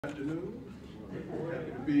Afternoon.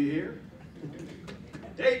 Happy to be here.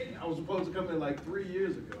 Dayton. I was supposed to come in like 3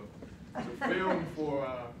 years ago to film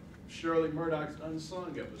for Shirley Murdoch's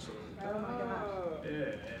Unsung episode. Oh my gosh. Yeah,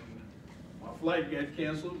 and my flight got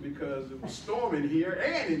canceled because it was storming here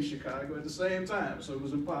and in Chicago at the same time, so it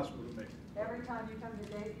was impossible to make it. Every time you come to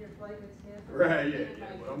Dayton, your flight gets canceled. Right, yeah.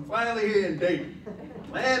 Well, I'm finally here in Dayton,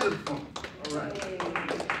 land of fun. All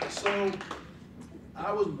right. So,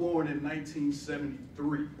 I was born in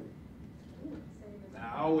 1973.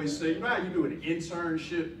 Now, I always say, you know how you do an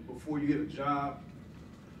internship before you get a job?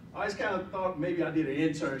 I always kind of thought maybe I did an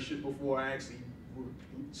internship before I actually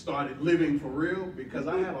started living for real, because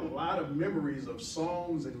I have a lot of memories of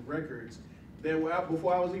songs and records that were out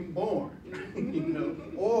before I was even born, you know,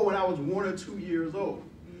 or when I was 1 or 2 years old.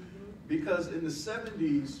 Because in the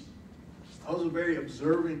 70s, I was a very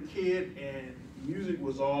observant kid, and music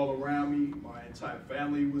was all around me. My entire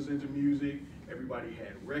family was into music. Everybody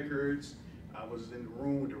had records. I was in the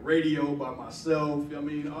room with the radio by myself. I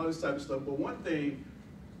mean, all this type of stuff. But one thing,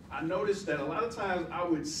 I noticed that a lot of times I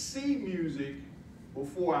would see music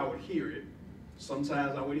before I would hear it.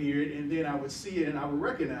 Sometimes I would hear it, and then I would see it, and I would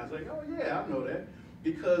recognize, like, oh yeah, I know that.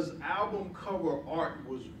 Because album cover art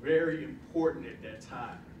was very important at that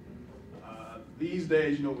time. These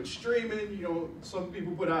days, you know, with streaming, you know, some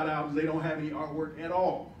people put out albums, they don't have any artwork at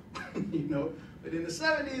all, you know. But in the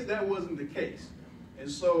 70s, that wasn't the case. And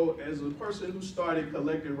so, as a person who started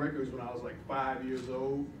collecting records when I was like 5 years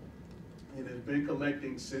old, and has been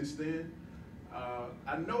collecting since then,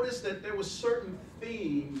 I noticed that there were certain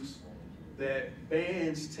themes that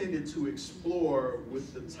bands tended to explore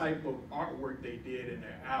with the type of artwork they did in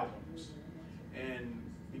their albums. And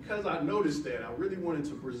because I noticed that, I really wanted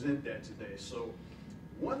to present that today. So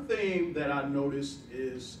one thing that I noticed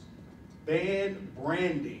is band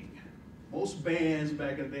branding. Most bands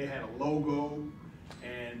back in the day had a logo,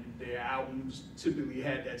 and their albums typically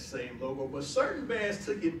had that same logo, but certain bands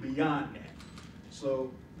took it beyond that. So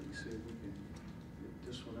let me see if we can get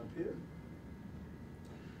this one up here.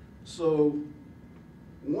 So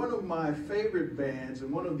one of my favorite bands and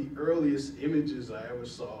one of the earliest images I ever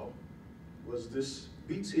saw was this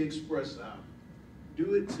BT Express album,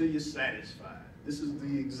 Do It Till You're Satisfied. This is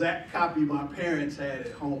the exact copy my parents had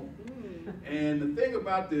at home. And the thing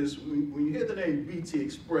about this, when you hear the name BT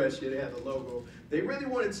Express, yeah, they had the logo, they really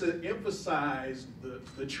wanted to emphasize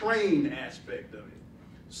the train aspect of it.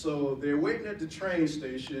 So they're waiting at the train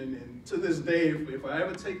station, and to this day, if I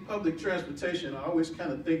ever take public transportation, I always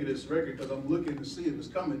kind of think of this record because I'm looking to see if it's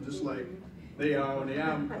coming, just like they are on the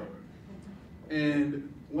album cover.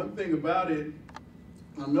 And one thing about it,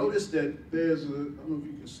 I noticed that there's a, I don't know if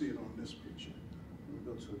you can see it on this picture. Let me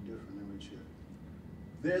go to a different image here.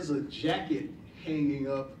 There's a jacket hanging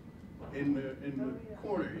up in the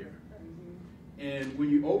corner here. And when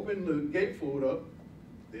you open the gatefold up,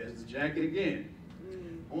 there's the jacket again.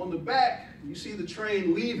 On the back, you see the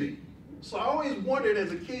train leaving. So I always wondered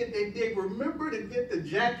as a kid, did they remember to get the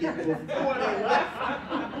jacket before they left?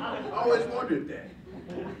 I always wondered that.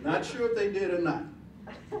 Not sure if they did or not.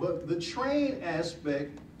 But the train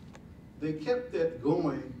aspect, they kept that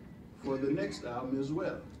going for the next album as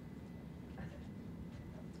well.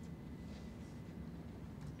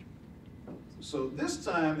 So this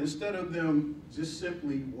time, instead of them just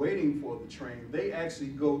simply waiting for the train, they actually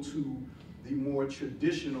go to the more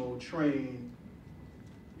traditional train,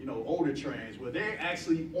 you know, older trains, where they're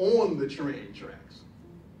actually on the train tracks.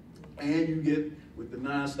 And you get, with the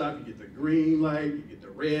nonstop, you get the green light, you get the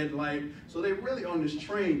red light. So they're really on this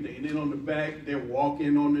train thing. And then on the back, they're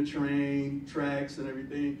walking on the train tracks and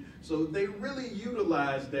everything. So they really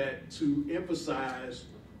utilize that to emphasize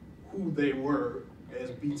who they were as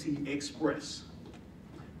BT Express.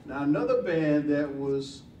 Now, another band that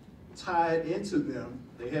was tied into them,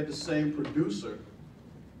 they had the same producer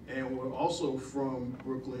and were also from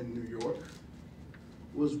Brooklyn, New York,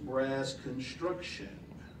 was Brass Construction.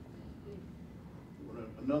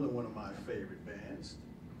 Another one of my favorite bands.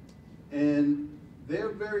 And their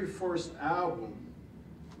very first album,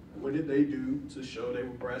 what did they do to show they were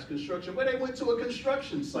Brass Construction? Well, they went to a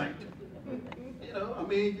construction site. You know, I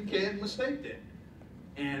mean, you can't mistake that.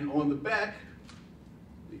 And on the back,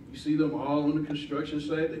 you see them all on the construction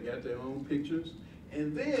site. They got their own pictures.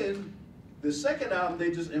 And then the second album,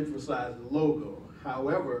 they just emphasized the logo.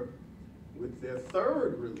 However, with their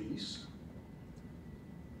third release,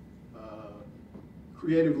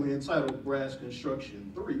 creatively entitled Brass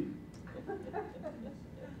Construction 3.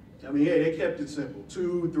 I mean, hey, they kept it simple.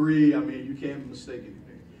 2, 3, I mean, you can't mistake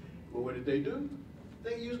anything. But what did they do?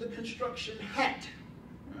 They used a construction hat,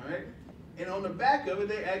 all right? And on the back of it,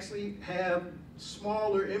 they actually have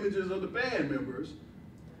smaller images of the band members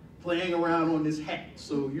playing around on this hat.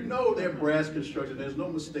 So you know they're brass construction. There's no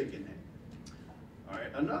mistake in that. All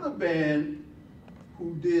right, another band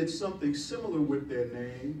who did something similar with their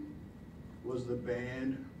name was the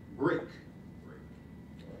band Brick.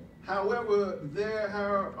 However, there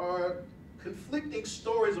are conflicting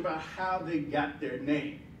stories about how they got their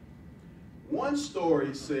name. One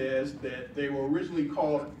story says that they were originally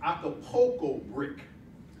called Acapulco Brick,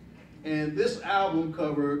 and this album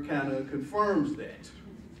cover kind of confirms that.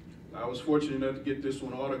 I was fortunate enough to get this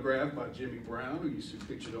one autographed by Jimmy Brown, who you see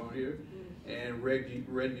pictured on here, and Reggie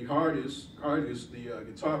Hardis, the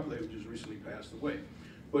guitar player who just recently passed away.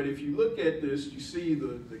 But if you look at this, you see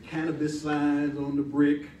the cannabis signs on the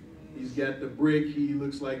brick. He's got the brick, he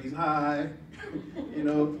looks like he's high, you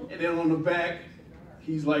know, and then on the back,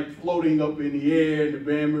 he's like floating up in the air, and the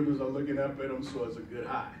band members are looking up at him, so it's a good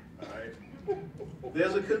high, all right?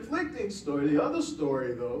 There's a conflicting story. The other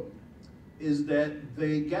story, though, is that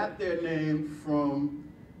they got their name from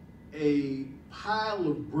a pile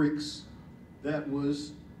of bricks that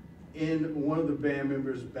was in one of the band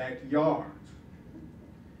members' backyard.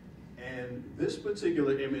 And this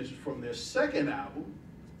particular image from their second album,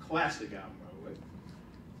 classic album, by the way,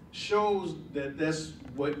 shows that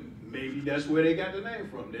maybe that's where they got the name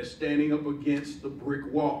from. They're standing up against the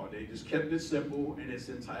brick wall. They just kept it simple, and it's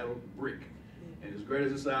entitled Brick. And as great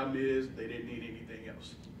as this album is, they didn't need anything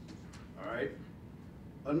else. All right.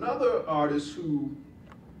 Another artist who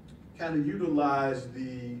kind of utilized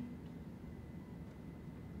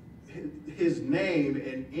his name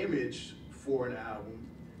and image for an album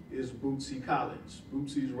is Bootsy Collins,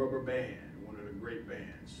 Bootsy's Rubber Band, one of the great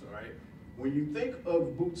bands, all right? When you think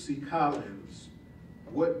of Bootsy Collins,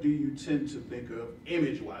 what do you tend to think of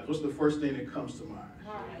image-wise? What's the first thing that comes to mind?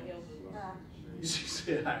 High-heel boots. She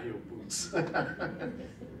said high-heel boots. Star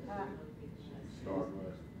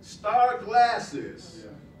Star glasses.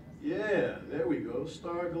 Yeah, there we go,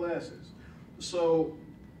 star glasses. So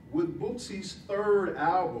with Bootsy's third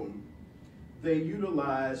album, they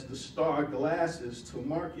utilized the star glasses to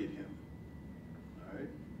market him. All right?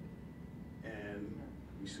 And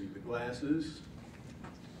you see the glasses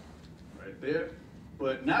right there.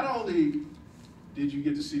 But not only did you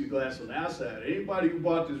get to see the glass on the outside, anybody who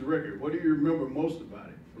bought this record, what do you remember most about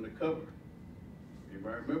it from the cover?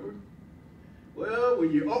 Anybody remember? Well,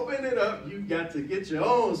 when you open it up, you got to get your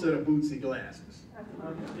own set of Bootsy glasses.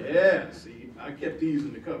 Yeah, see, I kept these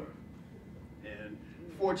in the cover. And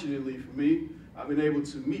fortunately for me, I've been able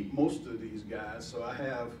to meet most of these guys, so I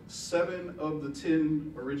have 7 of the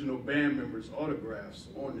 10 original band members' autographs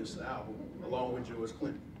on this album, along with George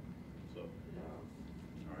Clinton. So,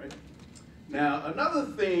 all right. Now, another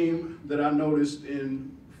theme that I noticed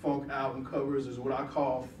in funk album covers is what I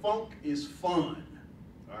call funk is fun.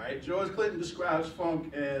 All right, George Clinton describes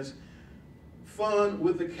funk as fun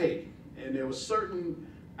with a K, and there were certain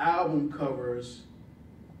album covers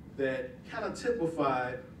that kind of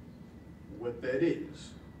typified what that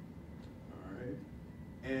is. All right,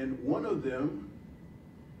 and one of them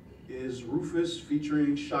is Rufus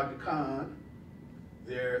featuring Shaka Khan,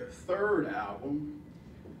 their third album,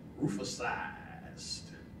 Rufusized.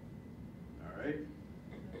 All right,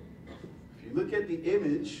 if you look at the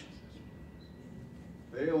image,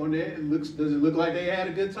 they on there, does it look like they had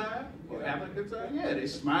a good time? Or having a good time? Yeah, they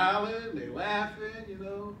smiling, they laughing, you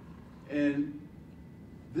know. And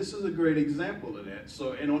this is a great example of that.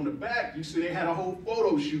 So, and on the back, you see they had a whole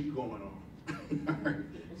photo shoot going on.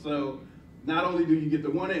 So, not only do you get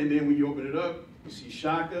the one, and then when you open it up, you see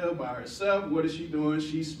Shaka by herself. What is she doing?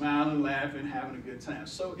 She's smiling, laughing, having a good time.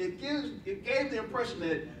 So it gave the impression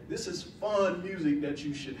that this is fun music that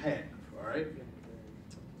you should have, all right?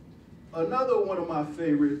 Another one of my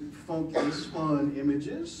favorite funk is fun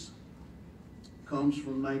images comes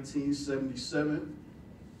from 1977.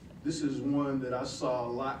 This is one that I saw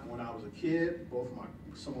a lot when I was a kid.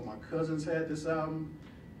 Some of my cousins had this album.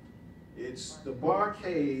 It's the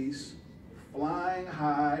Bar-Kays, Flying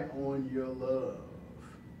High on Your Love.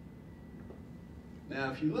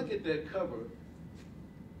 Now, if you look at that cover,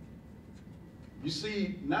 you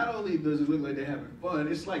see, not only does it look like they're having fun,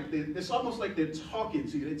 it's almost like they're talking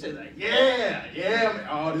to you. They say like, yeah, man,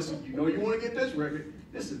 oh, this is, you know, you want to get this record.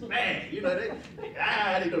 This is bad. You know, they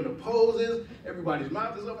doing the poses. Everybody's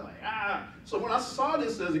mouth is open, like, ah. So when I saw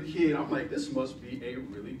this as a kid, I'm like, this must be a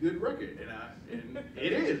really good record. And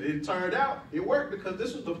it is. It turned out, it worked because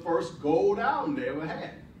this was the first gold album they ever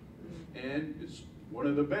had. And it's one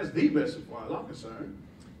of the best as far as I'm concerned.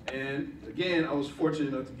 And again, I was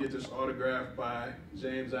fortunate enough to get this autographed by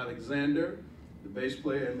James Alexander, the bass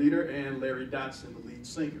player and leader, and Larry Dotson, the lead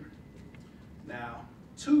singer. Now,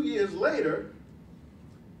 2 years later,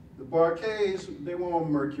 The Bar-Kays, they were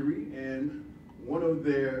on Mercury, and one of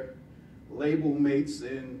their label mates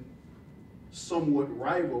and somewhat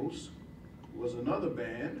rivals was another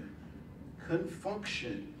band,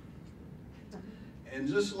 Confunction. And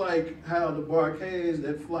just like how the Bar-Kays,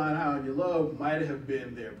 that Flying High on Your Love might have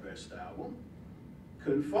been their best album,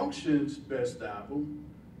 Confunction's best album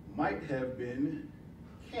might have been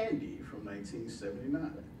Candy from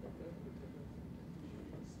 1979.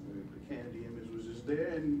 The Candy image was just there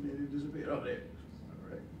and it disappeared. Oh, there it is. All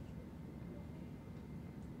right.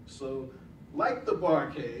 So, like the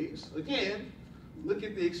Bar-Kays, again, look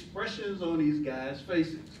at the expressions on these guys'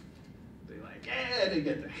 faces. They like, yeah, they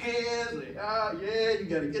got the hands, they, yeah, you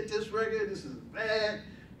gotta get this record, this is bad,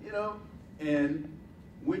 you know. And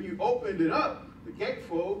when you opened it up, the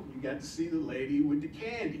gatefold, you got to see the lady with the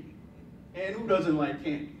candy. And who doesn't like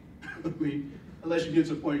candy? I mean, unless you get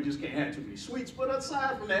to a point you just can't have too many sweets, but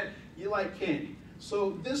aside from that, you like candy.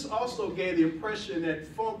 So this also gave the impression that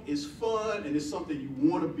funk is fun and it's something you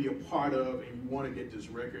want to be a part of and you want to get this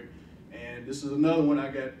record. And this is another one I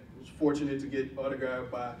was fortunate to get autographed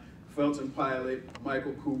by Felton Pilot,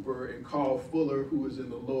 Michael Cooper, and Carl Fuller, who is in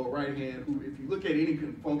the lower right hand, who, if you look at any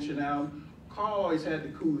Confunction album, Carl always had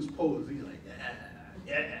the coolest pose. He's like,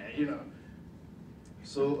 yeah, you know.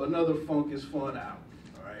 So another Funk is Fun album,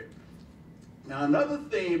 all right? Now another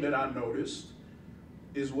theme that I noticed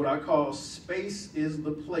is what I call space is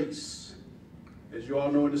the place. As you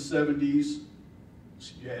all know, in the 70s,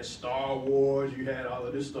 you had Star Wars, you had all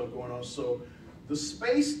of this stuff going on. So the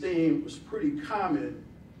space theme was pretty common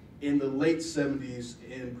in the late 70s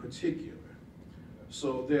in particular.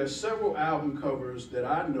 So there are several album covers that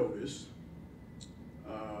I noticed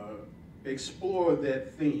explore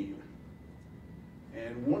that theme.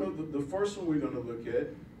 And one of the first one we're gonna look at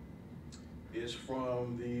is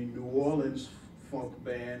from the New Orleans funk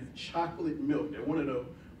band Chocolate Milk. They're one of the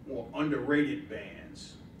more underrated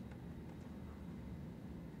bands.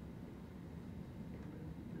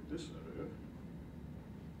 Get this out of here.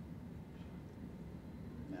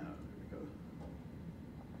 Now, there we go.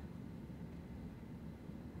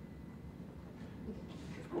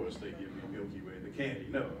 Of course, they give me Milky Way, the candy.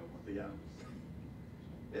 No, I want the album.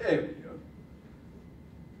 There we go.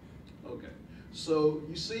 Okay, so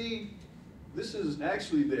you see, this is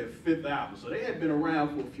actually their 5th album. So they had been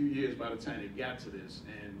around for a few years by the time they got to this,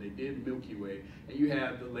 and they did Milky Way. And you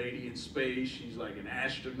have the lady in space, she's like an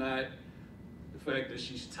astronaut. The fact that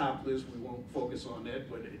she's topless, we won't focus on that,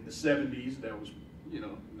 but in the 70s, that was, you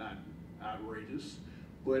know, not outrageous.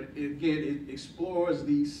 But again, it explores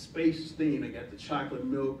the space theme. They got the chocolate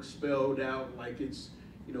milk spelled out like it's,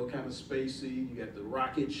 you know, kind of spacey. You got the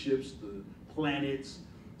rocket ships, the planets.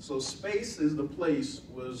 So space is the place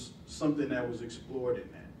was something that was explored in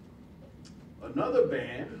that. Another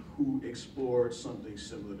band who explored something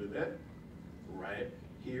similar to that, right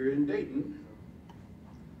here in Dayton,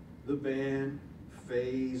 the band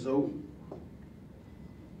Phase O.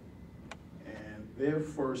 And their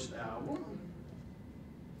first album,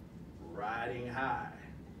 Riding High.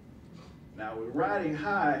 Now with Riding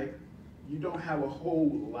High, you don't have a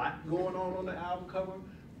whole lot going on the album cover,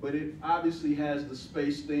 but it obviously has the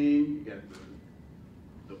space theme. You got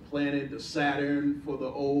the planet, the Saturn for the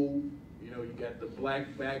O. You know, you got the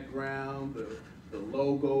black background. The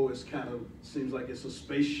logo is kind of, seems like it's a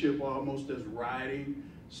spaceship almost that's riding.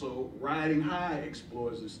 So Riding High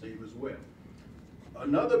explores this theme as well.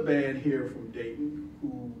 Another band here from Dayton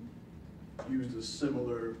who used a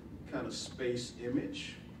similar kind of space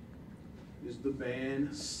image is the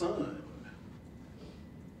band Sun.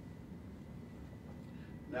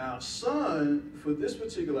 Now, Sun, for this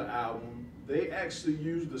particular album, they actually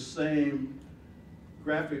used the same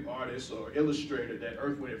graphic artist or illustrator that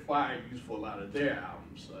Earth, Wind & Fire used for a lot of their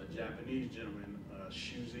albums. A Japanese gentleman,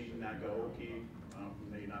 Shuzi Nagaoki,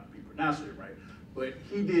 may not be pronouncing it right, but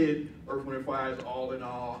he did Earth, Wind & Fire's All in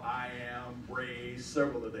All, I Am, Braze,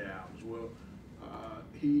 several of their albums. Well,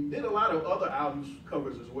 he did a lot of other albums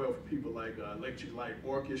covers as well for people like Electric Light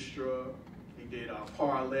Orchestra. He did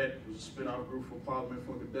Parlette, was a spin-off group from Parliament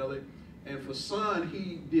Funkadelic. And for Sun,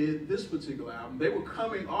 he did this particular album. They were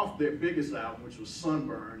coming off their biggest album, which was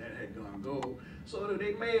Sunburn, that had gone gold. So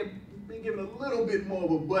they may have been given a little bit more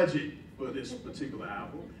of a budget for this particular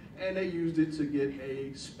album. And they used it to get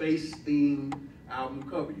a space-themed album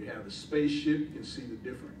cover. You have the spaceship, you can see the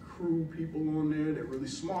different crew people on there. They're really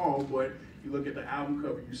small, but if you look at the album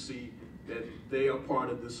cover, you see that they are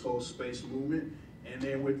part of this whole space movement. And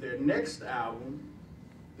then with their next album,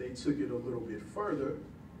 they took it a little bit further.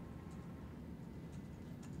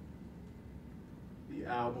 The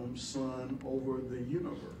album Sun Over the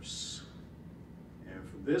Universe. And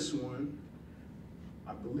for this one,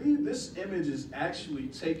 I believe this image is actually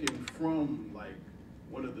taken from like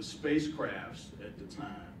one of the spacecrafts at the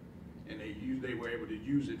time, and they were able to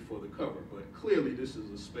use it for the cover. But clearly, this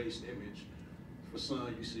is a space image. For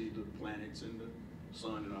sun, you see the planets and the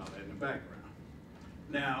sun and all that in the background.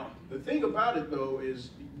 Now, the thing about it though is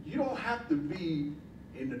you don't have to be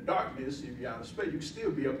in the darkness if you're out of space. You can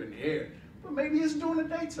still be up in the air, but maybe it's during the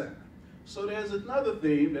daytime. So there's another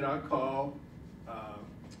theme that I call,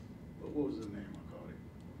 what was the name I called it?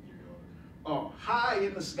 Oh, high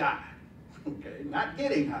in the sky. Okay, not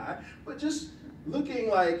getting high, but just looking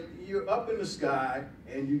like you're up in the sky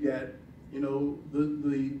and you got, you know,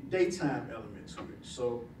 the daytime element to it.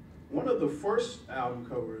 So one of the first album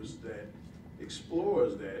covers that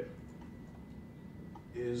explores that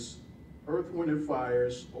is Earth, Wind and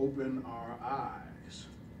Fire's Open Our Eyes.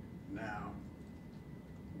 Now,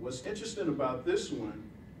 what's interesting about this one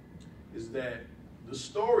is that the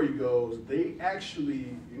story goes, they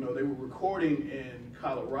actually, you know, they were recording in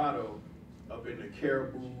Colorado up in the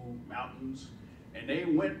Caribou Mountains, and they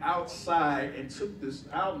went outside and took this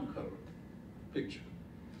album cover picture.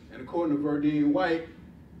 And according to Verdine White,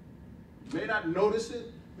 you may not notice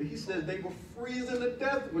it, but he said they were freezing to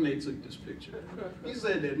death when they took this picture. He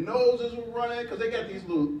said their noses were running, because they got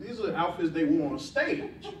these are outfits they wore on stage.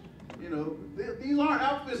 You know, these aren't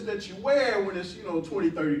outfits that you wear when it's, you know,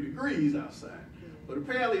 20, 30 degrees outside. But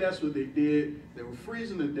apparently that's what they did. They were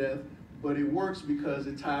freezing to death, but it works because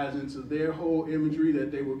it ties into their whole imagery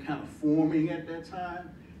that they were kind of forming at that time.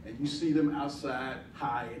 And you see them outside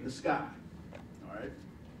high in the sky, all right?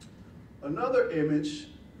 Another image,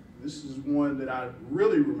 this is one that I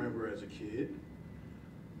really remember as a kid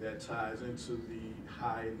that ties into the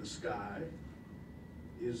high in the sky,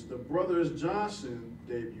 is the Brothers Johnson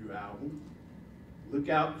debut album, Look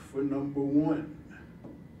Out for Number One.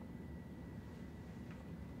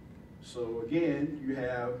 So again, you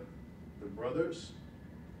have the brothers,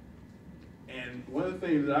 and one of the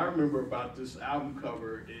things that I remember about this album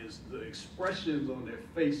cover is the expressions on their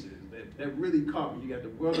faces that really caught me. You got the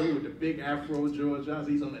brother with the big afro, George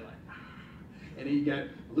Johnson, he's on there like, ah. And then you got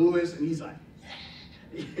Lewis, and he's like,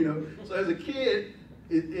 yeah. You know. So as a kid,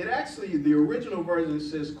 it actually, the original version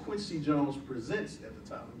says Quincy Jones Presents at the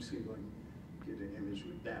top. Let me see if I can get an image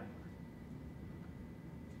with that one.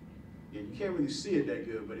 Yeah, you can't really see it that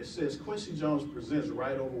good, but it says Quincy Jones Presents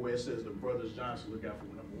right over where it says the Brothers Johnson Look Out for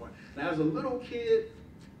Number One. Now, as a little kid,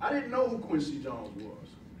 I didn't know who Quincy Jones was.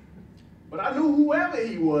 But I knew whoever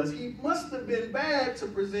he was, he must have been bad to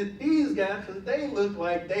present these guys because they looked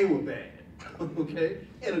like they were bad, okay,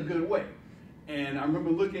 in a good way. And I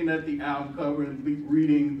remember looking at the album cover and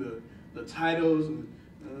reading the titles,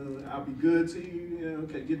 and I'll Be Good to You, yeah,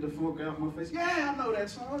 okay, Get the Funk Out my face. Yeah, I know that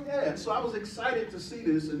song, yeah. So I was excited to see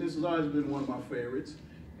this, and this has always been one of my favorites,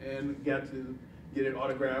 and got to get it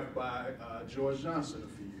autographed by George Johnson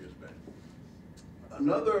a few years back.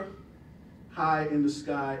 Another high in the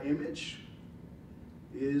sky image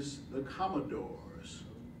is the Commodores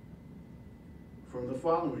from the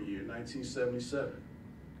following year, 1977.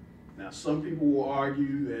 Now, some people will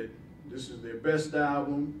argue that this is their best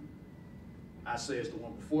album. I say it's the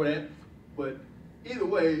one before that. But either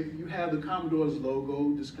way, you have the Commodores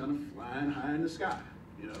logo just kind of flying high in the sky,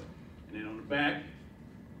 you know. And then on the back,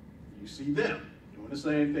 you see them doing the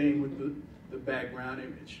same thing with the background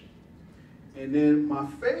image. And then my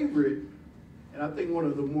favorite, and I think one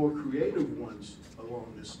of the more creative ones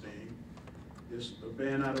along this thing, is a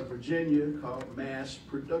band out of Virginia called Mass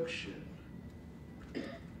Production.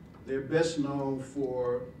 They're best known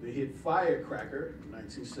for the hit Firecracker in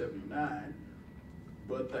 1979,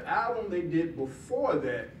 but the album they did before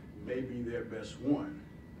that may be their best one.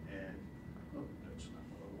 And, oh, that's not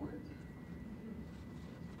what I wanted.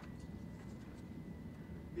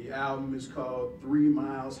 The album is called 3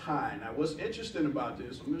 Miles High. Now, what's interesting about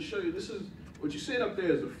this, I'm gonna show you, this is, what you see up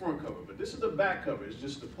there is the front cover, but this is the back cover. It's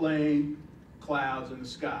just the plain clouds in the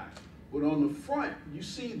sky. But on the front, you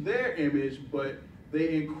see their image, but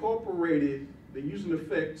they incorporated, they used an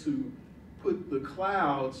effect to put the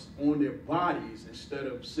clouds on their bodies instead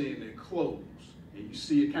of seeing their clothes. And you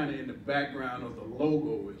see it kind of in the background of the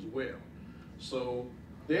logo as well. So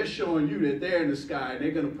they're showing you that they're in the sky and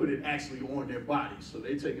they're gonna put it actually on their bodies. So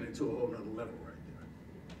they're taking it to a whole nother level right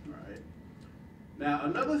there, all right? Now,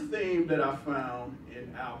 another theme that I found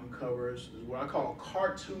in album covers is what I call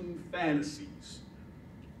cartoon fantasies.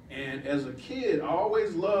 And as a kid, I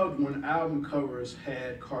always loved when album covers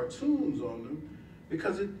had cartoons on them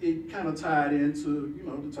because it kind of tied into, you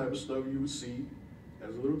know, the type of stuff you would see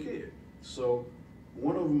as a little kid. So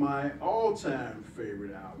one of my all-time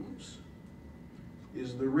favorite albums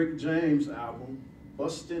is the Rick James album,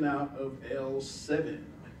 Bustin' Out of L7.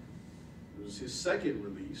 It was his second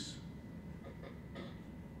release.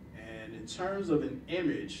 And in terms of an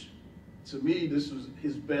image, to me, this was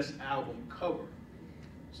his best album cover.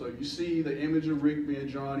 So you see the image of Rick being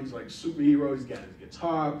drawn, he's like a superhero, he's got his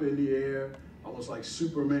guitar up in the air, almost like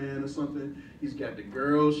Superman or something. He's got the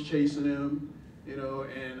girls chasing him, you know,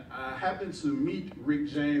 and I happened to meet Rick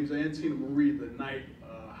James and Tina Marie the night,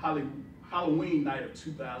 Halloween night of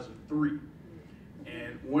 2003.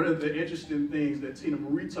 And one of the interesting things that Tina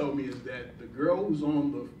Marie told me is that the girl who's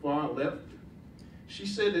on the far left, she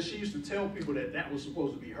said that she used to tell people that that was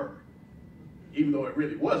supposed to be her, even though it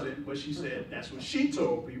really wasn't, but she said that's what she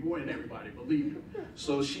told people and everybody believed her.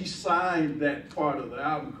 So she signed that part of the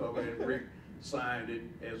album cover and Rick signed it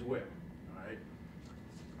as well, all right?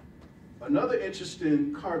 Another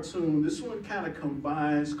interesting cartoon, this one kind of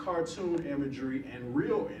combines cartoon imagery and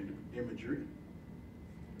real imagery.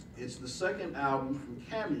 It's the second album from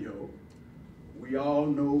Cameo, We All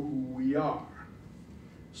Know Who We Are.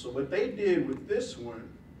 So what they did with this one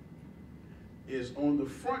is on the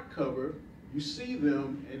front cover, you see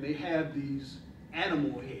them and they have these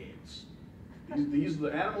animal heads.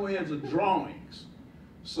 The animal heads are drawings.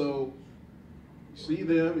 So you see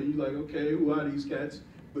them and you're like, okay, who are these cats?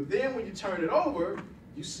 But then when you turn it over,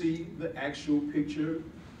 you see the actual picture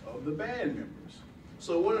of the band members.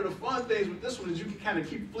 So one of the fun things with this one is you can kind of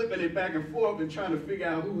keep flipping it back and forth and trying to figure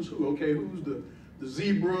out who's who. Okay, who's the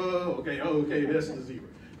zebra? Okay, oh, okay, that's the zebra.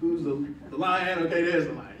 Who's the lion? Okay, there's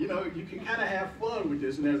the lion. You know, you can kind of have fun with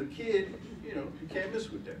this, and as a kid, you know, you can't miss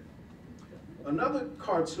with that. Another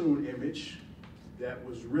cartoon image that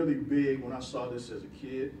was really big when I saw this as a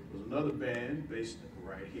kid was another band based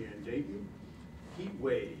right here in Dayton, Heat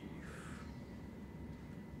Wave.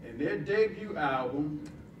 And their debut album,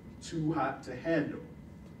 Too Hot to Handle.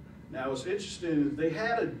 Now what's interesting is they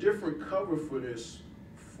had a different cover for this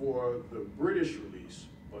for the British release,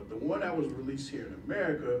 but the one that was released here in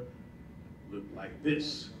America looked like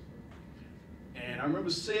this. And I remember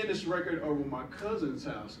seeing this record over my cousin's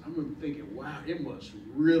house. I remember thinking, wow, it must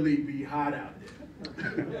really be hot out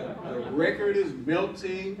there. The record is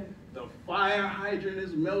melting, the fire hydrant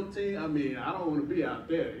is melting. I mean, I don't want to be out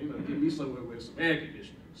there, you know, give me somewhere with some air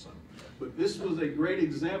conditioning or something. But this was a great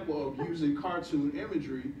example of using cartoon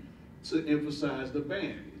imagery to emphasize the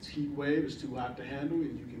band. It's Heat Wave, it's Too Hot to Handle,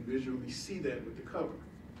 and you can visually see that with the cover.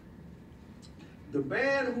 The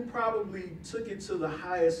band who probably took it to the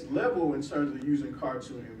highest level in terms of using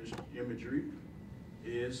cartoon imagery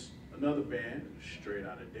is another band straight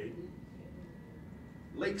out of Dayton,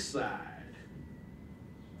 Lakeside.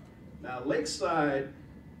 Now Lakeside,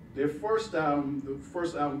 their first album, the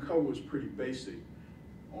first album cover was pretty basic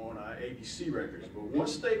on ABC Records, but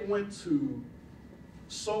once they went to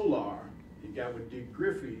Solar, you got with Dick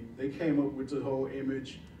Griffey, they came up with the whole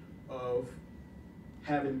image of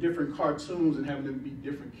having different cartoons and having them be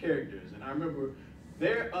different characters. And I remember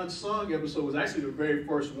their Unsung episode was actually the very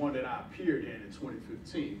first one that I appeared in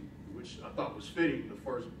 2015, which I thought was fitting. The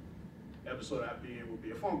first episode I'd be in would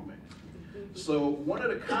be a funk band. So one of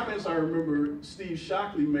the comments I remember Steve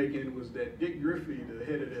Shockley making was that Dick Griffey, the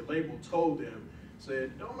head of their label, told them,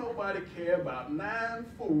 said, don't nobody care about 9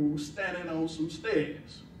 fools standing on some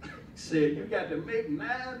stairs. He said, you got to make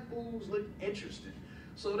 9 fools look interesting.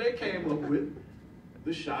 So they came up with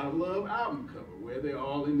the Shot of Love album cover, where they're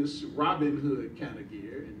all in this Robin Hood kind of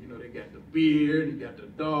gear. And you know, they got the beard, and you got the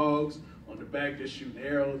dogs on the back, they're shooting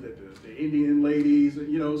arrows at the Indian ladies,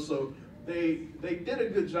 and you know, so they did a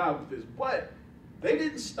good job with this. But they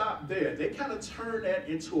didn't stop there. They kind of turned that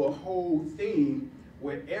into a whole theme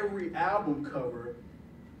where every album cover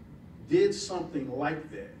did something like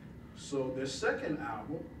that. So their second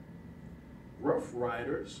album, Rough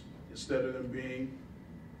Riders, instead of them being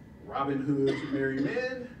Robin Hood's merry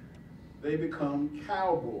men, they become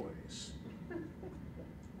cowboys. All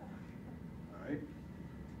right?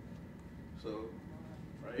 So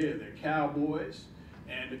right here, they're cowboys.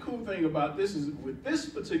 And the cool thing about this is with this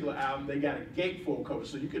particular album, they got a gatefold cover,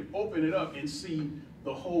 so you can open it up and see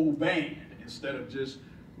the whole band. Instead of just,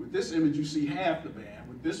 with this image, you see half the band.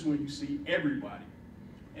 With this one, you see everybody.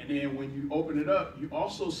 And then when you open it up, you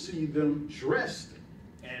also see them dressed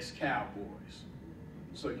as cowboys.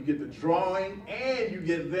 So you get the drawing and you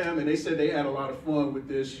get them, and they said they had a lot of fun with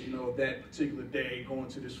this, you know, that particular day, going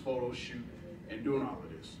to this photo shoot and doing all of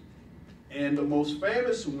this. And the most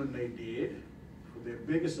famous one they did, for their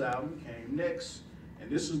biggest album, came next. And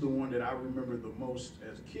this is the one that I remember the most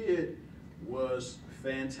as a kid, was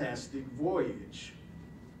Fantastic Voyage.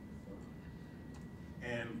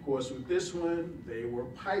 And of course with this one, they were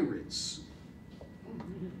pirates.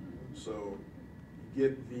 So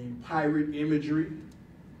get the pirate imagery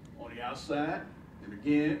on the outside. And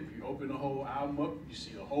again, if you open the whole album up, you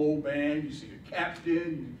see the whole band, you see the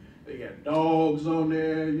captain, they got dogs on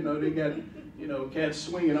there, you know, they got, you know, cats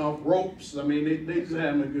swinging off ropes. I mean, they just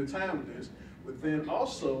having a good time with this. But then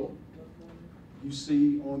also, you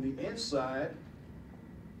see on the inside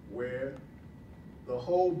where the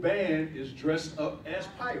whole band is dressed up as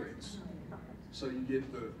pirates. So you get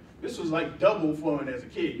this was like double fun as a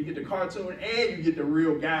kid. You get the cartoon and you get the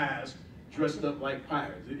real guys dressed up like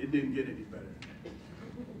pirates. It didn't get any better.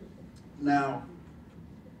 Now,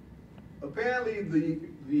 apparently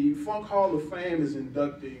the Funk Hall of Fame is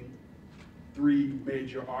inducting 3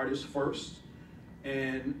 major artists first.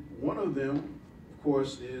 And one of them, of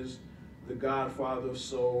course, is the godfather of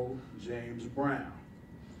soul, James Brown.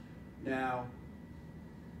 Now,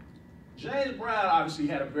 James Brown obviously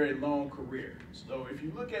had a very long career. So if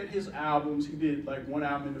you look at his albums, he did like one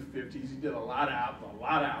album in the 50s, he did a lot of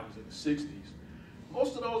albums in the 60s.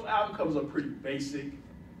 Most of those album covers are pretty basic.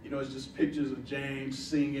 You know, it's just pictures of James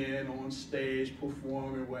singing on stage,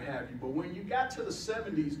 performing, what have you. But when you got to the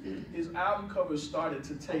 70s, his album covers started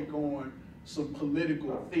to take on some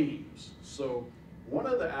political themes. So one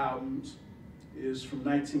of the albums is from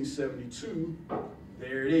 1972,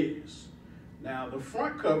 There It Is. Now the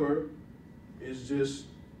front cover is just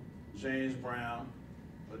James Brown,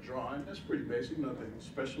 a drawing. That's pretty basic, nothing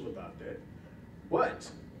special about that. But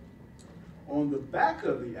on the back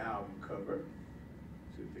of the album cover,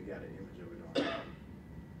 see if they got an image of it on.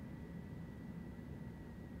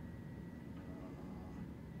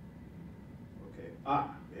 Okay,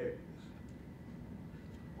 there it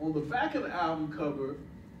is. On the back of the album cover,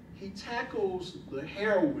 he tackles the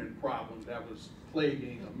heroin problem that was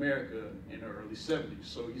plaguing America in the early 70s.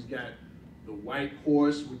 So he's got the white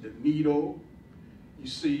horse with the needle. You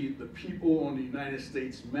see the people on the United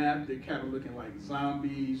States map, they're kind of looking like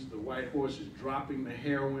zombies. The white horse is dropping the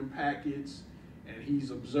heroin packets, and he's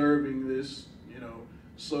observing this, you know.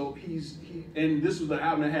 So and this was the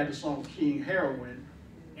album that had the song King Heroin,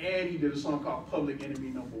 and he did a song called Public Enemy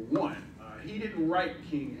No. 1. He didn't write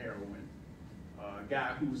King Heroin. A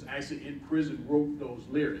guy who was actually in prison wrote those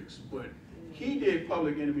lyrics, but he did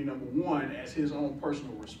Public Enemy No. 1 as his own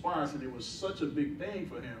personal response, and it was such a big thing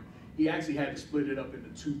for him, he actually had to split it up into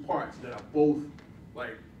 2 parts that are both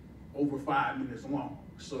like over 5 minutes long.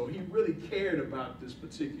 So he really cared about this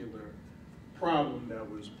particular problem that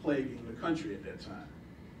was plaguing the country at that time.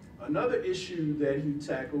 Another issue that he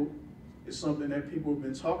tackled is something that people have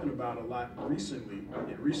been talking about a lot recently,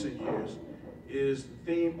 in recent years, is the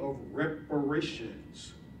theme of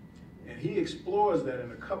reparations. And he explores that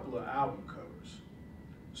in a couple of album covers.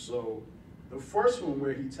 So the first one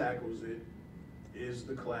where he tackles it is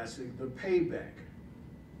the classic, The Payback.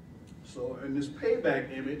 So in this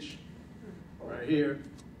Payback image, right here,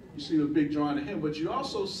 you see the big drawing of him, but you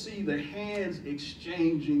also see the hands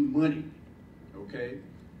exchanging money, okay?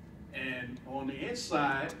 And on the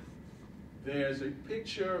inside, there's a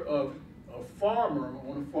picture of a farmer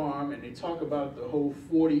on a farm, and they talk about the whole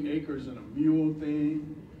 40 acres and a mule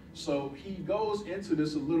thing. So he goes into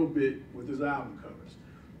this a little bit with his album covers.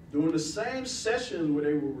 During the same sessions where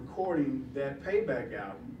they were recording that Payback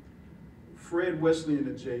album, Fred Wesley and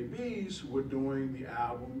the JBs were doing the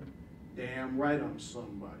album Damn Right I'm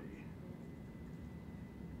Somebody.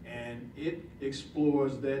 And it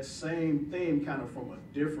explores that same theme kind of from a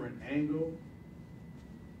different angle.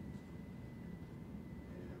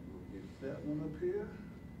 And we'll get that one up here.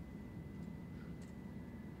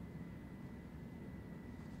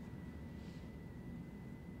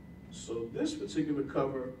 So this particular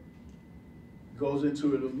cover goes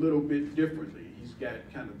into it a little bit differently. He's got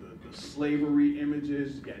kind of the slavery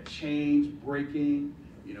images, he's got chains breaking,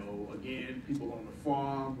 you know, again, people on the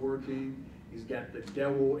farm working. He's got the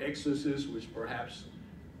devil exorcist, which perhaps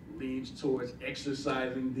leans towards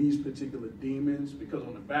exorcising these particular demons, because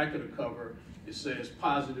on the back of the cover, it says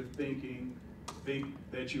positive thinking, think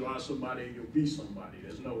that you are somebody and you'll be somebody.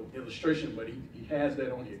 There's no illustration, but he has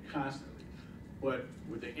that on here constantly. But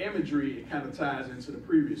with the imagery, it kind of ties into the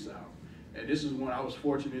previous album. And this is when I was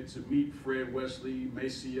fortunate to meet Fred Wesley,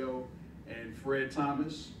 Maceo, and Fred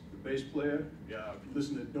Thomas, the bass player. If you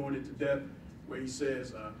listen to Doing It to Death, where he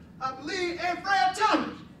says, I believe in Fred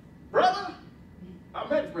Thomas, brother. I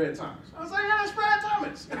met Fred Thomas. I was like, yeah, that's Fred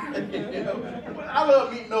Thomas. You know? But I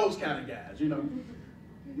love meeting those kind of guys, you know.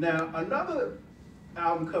 Now, another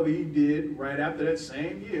album cover he did right after that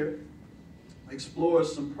same year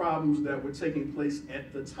explores some problems that were taking place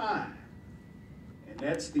at the time. And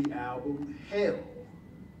that's the album Hell.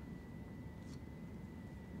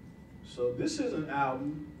 So this is an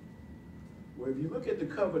album Well, if you look at the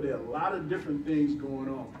cover, there are a lot of different things going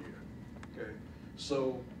on here, okay?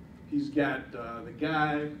 So he's got the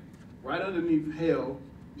guy right underneath Hell.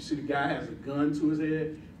 You see the guy has a gun to his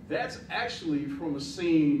head. That's actually from a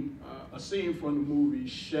scene from the movie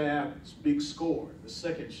Shaft's Big Score, the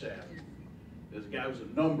second Shaft movie. There's a guy who's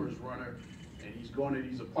a numbers runner, and he's going to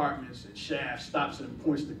these apartments, and Shaft stops him and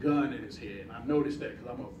points the gun at his head. And I noticed that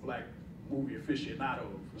because I'm a black movie aficionado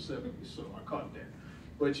for 70s, so I caught that.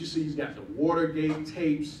 But you see, he's got the Watergate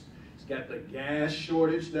tapes. He's got the gas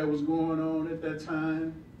shortage that was going on at that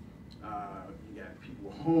time. You got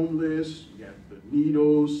people homeless. You got the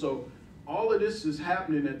needles. So all of this is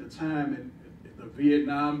happening at the time. And the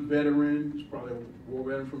Vietnam veteran, he's probably a war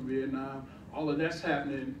veteran from Vietnam. All of that's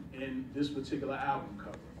happening in this particular album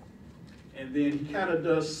cover. And then he kind of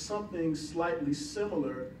does something slightly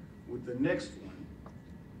similar with the next one,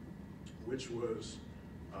 which was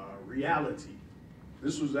Reality.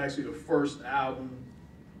 This was actually the first album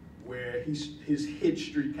where his hit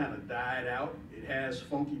streak kind of died out. It has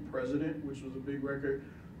Funky President, which was a big record,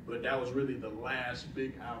 but that was really the last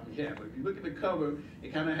big album he had. But if you look at the cover,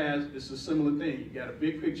 it kind of has, it's a similar thing. You got a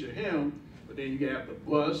big picture of him, but then you have the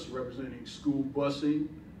bus representing school busing.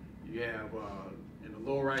 You have, in the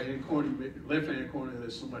lower right-hand corner, left-hand corner,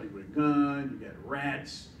 there's somebody with a gun. You got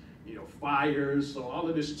rats, you know, fires. So all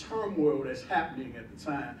of this turmoil that's happening at the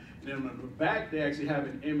time. And then on the back, they actually have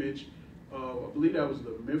an image of, I believe that was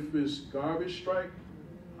the Memphis garbage strike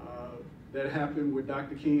that happened where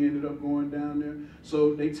Dr. King ended up going down there.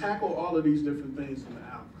 So they tackle all of these different things in the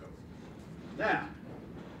album cover. Now,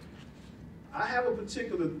 I have a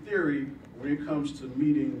particular theory when it comes to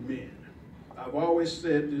meeting men. I've always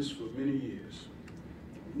said this for many years.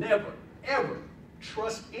 Never, ever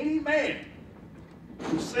trust any man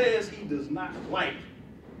who says he does not like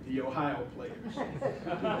the Ohio players.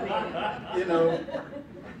 You know,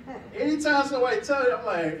 anytime somebody tells me, I'm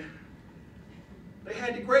like, they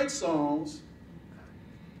had the great songs,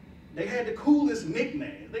 they had the coolest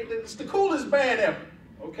nicknames. It's the coolest band ever,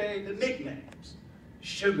 okay? The nicknames: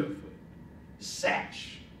 Sugarfoot,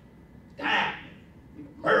 Satch, Diamond,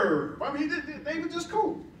 Merv. I mean, they were just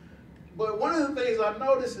cool. But one of the things I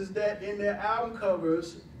noticed is that in their album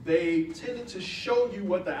covers, they tended to show you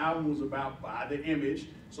what the album was about by the image,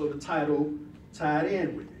 so the title tied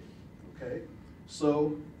in with it, okay?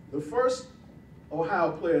 So the first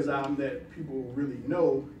Ohio Players album that people really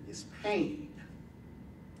know is Pain.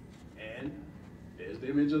 And there's the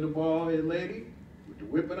image of the bald-headed lady with the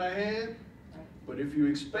whip in her hand. But if you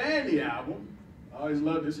expand the album, I always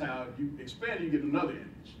love this, how if you expand it, you get another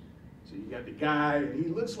image. So you got the guy, and he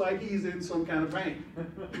looks like he's in some kind of pain,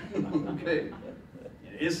 okay?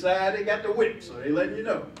 And inside, they got the whip, so they letting you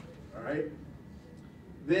know, all right?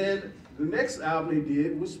 Then the next album they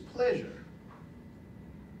did was Pleasure,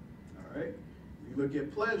 all right? You look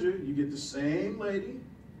at Pleasure, you get the same lady,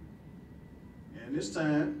 and this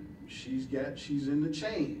time she's in the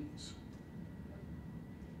chains.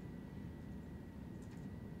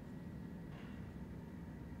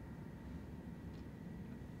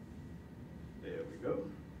 There we go.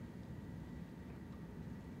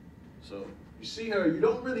 So you see her, you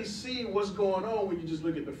don't really see what's going on when you just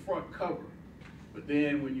look at the front cover. But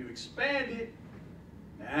then when you expand it,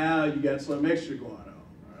 now you got some extra going on,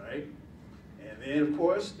 all right? And then, of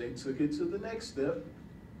course, they took it to the next step.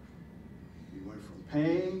 We went from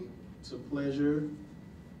pain to pleasure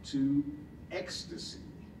to ecstasy.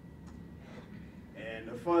 And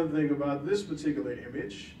the fun thing about this particular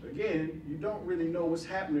image, again, you don't really know what's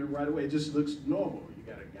happening right away. It just looks normal.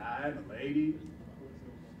 You got a guy and a lady.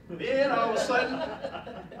 Then all of a sudden,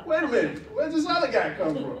 wait a minute, where's this other guy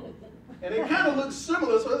come from? And it kind of looks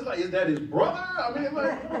similar, so it's like, is that his brother? I mean,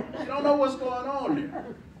 like, you don't know what's going on there,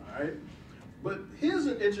 all right? But here's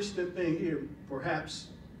an interesting thing here. Perhaps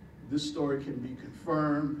this story can be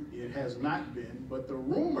confirmed. It has not been, but the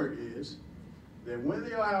rumor is that when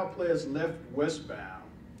the Ohio Players left Westbound,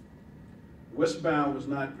 Westbound was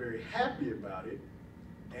not very happy about it,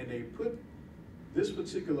 and they put this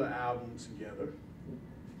particular album together,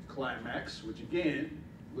 Climax, which again,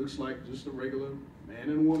 looks like just a regular man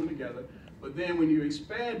and a woman together. But then when you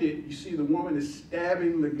expand it, you see the woman is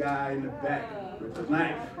stabbing the guy in the back with the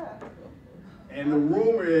knife. And the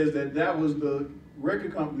rumor is that that was the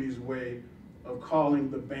record company's way of calling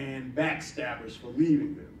the band backstabbers for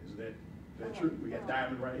leaving them. Is that true? We got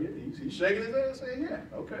Diamond right here. He's shaking his head saying, yeah,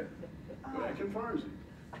 okay. Well, that confirms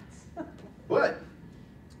it. But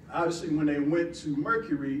obviously when they went to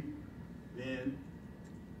Mercury, then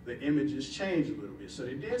the images changed a little bit. So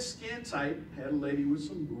they did Skin Tight, had a lady with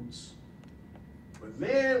some boots. But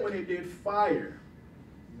then when they did Fire,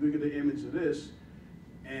 look at the image of this,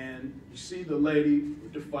 And you see the lady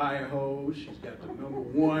with the fire hose. She's got the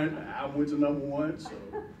 #1. The album went to #1, so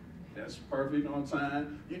that's perfect on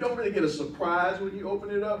time. You don't really get a surprise when you open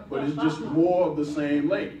it up, but it's just more of the same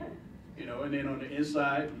lady. You know, and then on the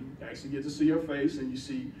inside, you actually get to see her face, and you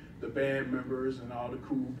see the band members and all the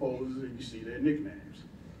cool poses, and you see their nicknames.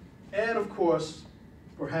 And of course,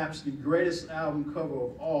 perhaps the greatest album cover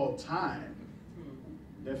of all time,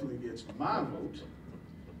 definitely gets my vote,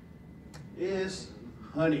 is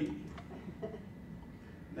Honey.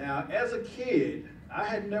 Now, as a kid, I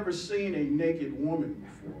had never seen a naked woman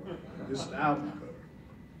before this album cover.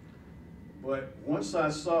 But once I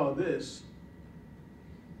saw this,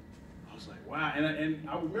 I was like, wow. And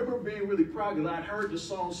I remember being really proud because I'd heard the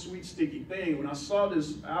song Sweet Sticky Thing. When I saw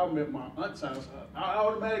this album at my aunt's house, I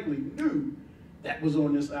automatically knew that was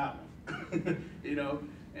on this album. You know?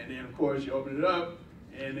 And then, of course, you open it up,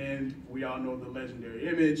 and then we all know the legendary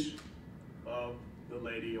image of the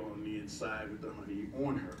lady on the inside with the honey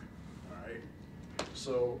on her, all right?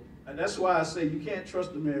 So that's why I say you can't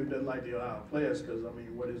trust the man who doesn't like the Ohio players, because, I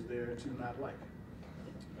mean, what is there to not like?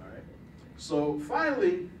 All right? So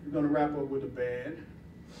finally, we're gonna wrap up with a band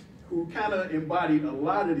who kind of embodied a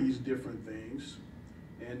lot of these different things,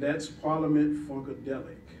 and that's Parliament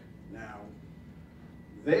Funkadelic. Now,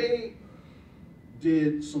 they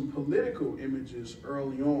did some political images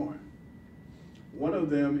early on. One of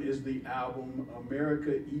them is the album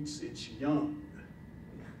America Eats Its Young.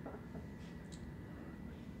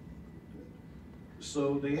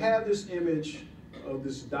 So they have this image of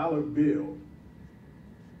this dollar bill,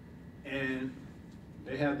 and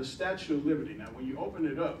they have the Statue of Liberty. Now, when you open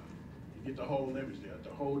it up, you get the whole image there, the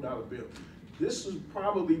whole dollar bill. This is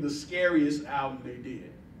probably the scariest album they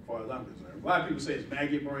did, as far as I'm concerned. A lot of people say it's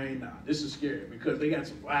maggot brain. Nah, this is scary because they got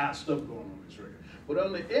some wild stuff going on this record. But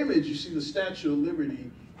on the image, you see the Statue of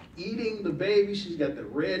Liberty eating the baby. She's got the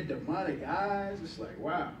red demonic eyes. It's like,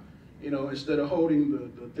 wow. You know, instead of holding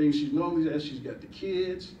the things she normally has, she's got the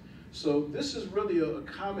kids. So this is really a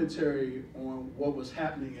commentary on what was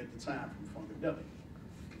happening at the time from Funkadelic.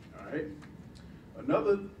 All right.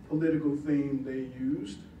 Another political theme they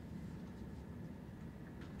used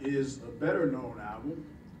is a better known album,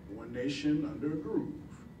 One Nation Under a Groove.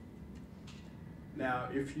 Now,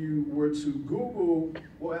 if you were to Google,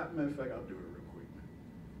 well, as a matter of fact, I'll do it real quick.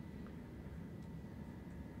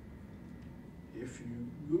 If you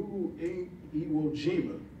Google Iwo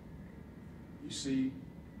Jima, you see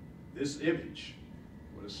this image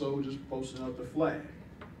with the soldiers posting up the flag,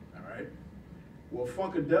 all right? Well,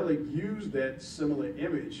 Funkadelic used that similar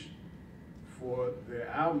image for their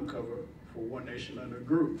album cover for One Nation Under a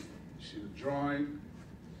Groove. You see the drawing.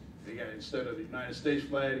 They got, instead of the United States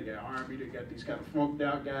flag, they got Army, they got these kind of funked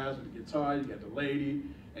out guys with the guitar, you got the lady,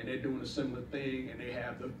 and they're doing a similar thing, and they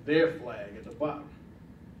have their flag at the bottom.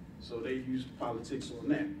 So they used politics on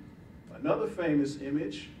that. Another famous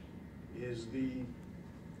image is the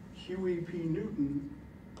Huey P. Newton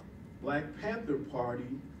Black Panther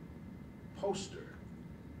Party poster.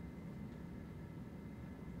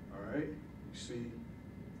 All right, you see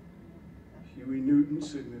Huey Newton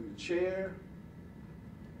sitting in the chair.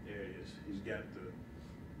 There he is. He's got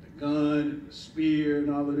the gun and the spear and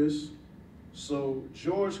all of this. So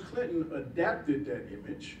George Clinton adapted that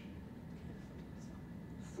image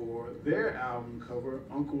for their album cover,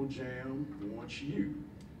 Uncle Jam Wants You.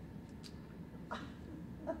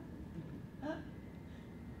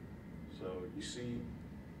 So you see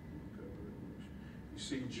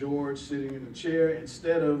George sitting in the chair.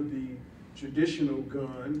 Instead of the traditional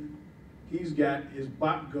gun, he's got his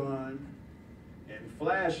bop gun and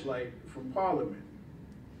flashlight from Parliament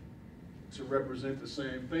to represent the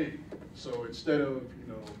same thing. So instead of,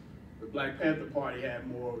 the Black Panther Party had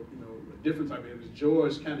more, a different type of image,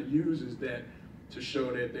 George kind of uses that to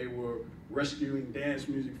show that they were rescuing dance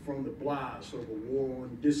music from the blob, sort of a war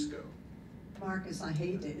on disco. Marcus, I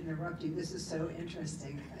hate to interrupt you. This is so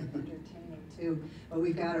interesting and entertaining too, but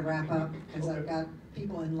we've got to wrap up because I've got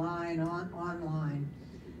people in line online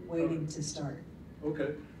waiting to start.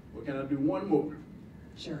 Okay. Well, can I do one more?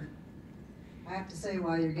 Sure. I have to say,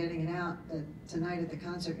 while you're getting it out, that tonight at the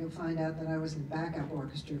concert you'll find out that I was in backup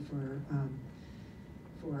orchestra for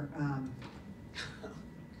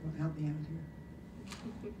help me out here.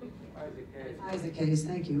 Isaac Hayes,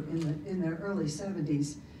 thank you. In the early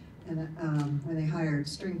 70s, and when they hired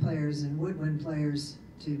string players and woodwind players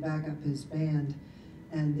to back up his band,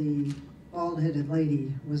 and the bald-headed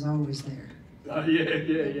lady was always there.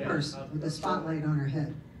 Yeah. Person with a spotlight on her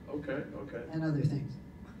head. Okay. And other things.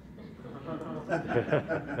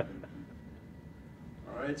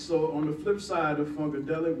 All right, so on the flip side of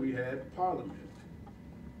Funkadelic, we had Parliament.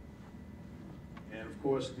 And of Of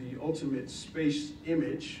course, the ultimate space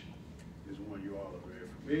image is one you all are very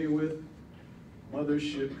familiar with,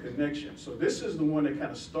 Mothership Connection. So this is the one that kind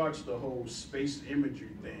of starts the whole space imagery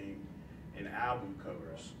thing in album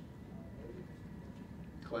covers.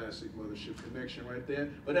 Classic Mothership Connection right there.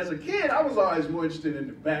 But as a kid, I was always more interested in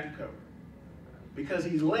the back cover because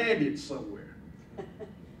he landed somewhere.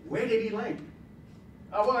 Where did he land?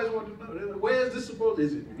 I've always wanted to know, where is this supposed to,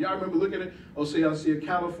 is it? Y'all remember looking at, oh, see, I see a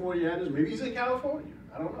California address, maybe he's in California,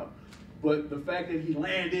 I don't know. But the fact that he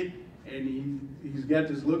landed and he's got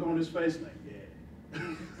this look on his face, like,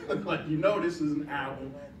 yeah. Like, you know this is an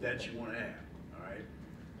album that you want to have, all right?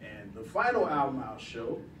 And the final album I'll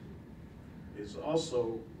show is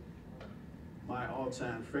also my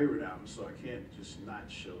all-time favorite album, so I can't just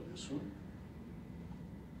not show this one.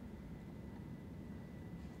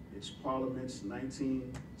 It's Parliament's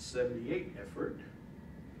 1978 effort,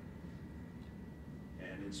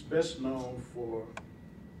 and it's best known for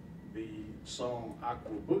the song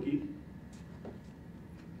Aqua Boogie.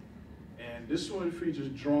 And this one features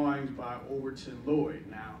drawings by Overton Lloyd.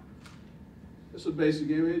 Now, it's a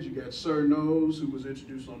basic image. You got Sir Nose, who was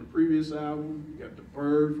introduced on the previous album. You got the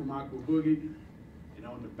bird from Aqua Boogie. And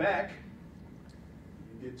on the back,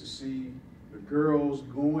 you get to see the girls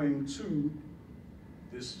going to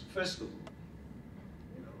this festival.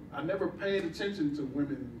 You know, I never paid attention to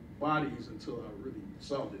women's bodies until I really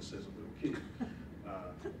saw this as a little kid.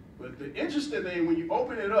 But the interesting thing, when you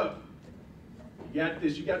open it up, you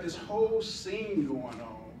got this whole scene going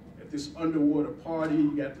on at this underwater party.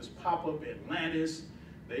 You got this pop-up Atlantis.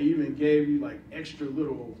 They even gave you like extra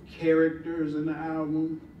little characters in the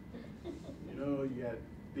album. You know, you got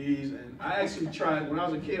these, and I actually tried, when I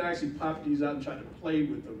was a kid, I actually popped these out and tried to play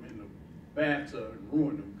with them in the bathtub and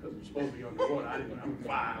ruined them because it was supposed to be underwater. I didn't know, I'm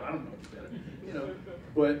 5, I don't know better, you know.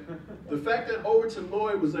 But the fact that Overton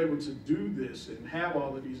Lloyd was able to do this and have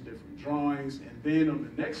all of these different drawings, and then on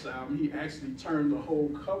the next album, he actually turned the whole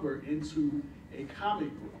cover into a comic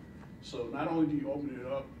book. So not only do you open it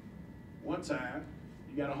up one time,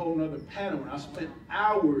 you got a whole nother pattern. I spent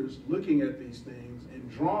hours looking at these things and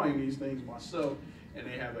drawing these things myself, and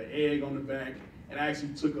they have an egg on the back, and I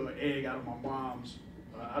actually took an egg out of my mom's,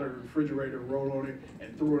 out of the refrigerator, rolled on it,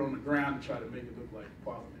 and threw it on the ground to try to make it look like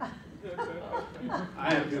Parliament.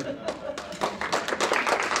 I have been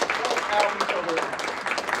album cover.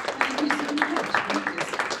 Thank you so much.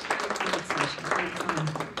 Great session, great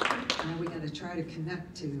fun. Now we got to try to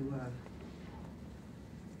connect to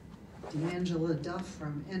D'Angela Duff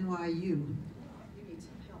from NYU. You need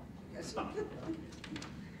some help. Yes.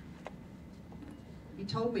 He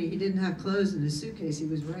told me he didn't have clothes in his suitcase. He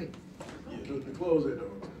was right. Yeah, the clothes they don't.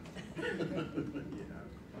 Yeah,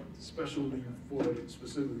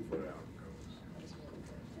 specifically for the album.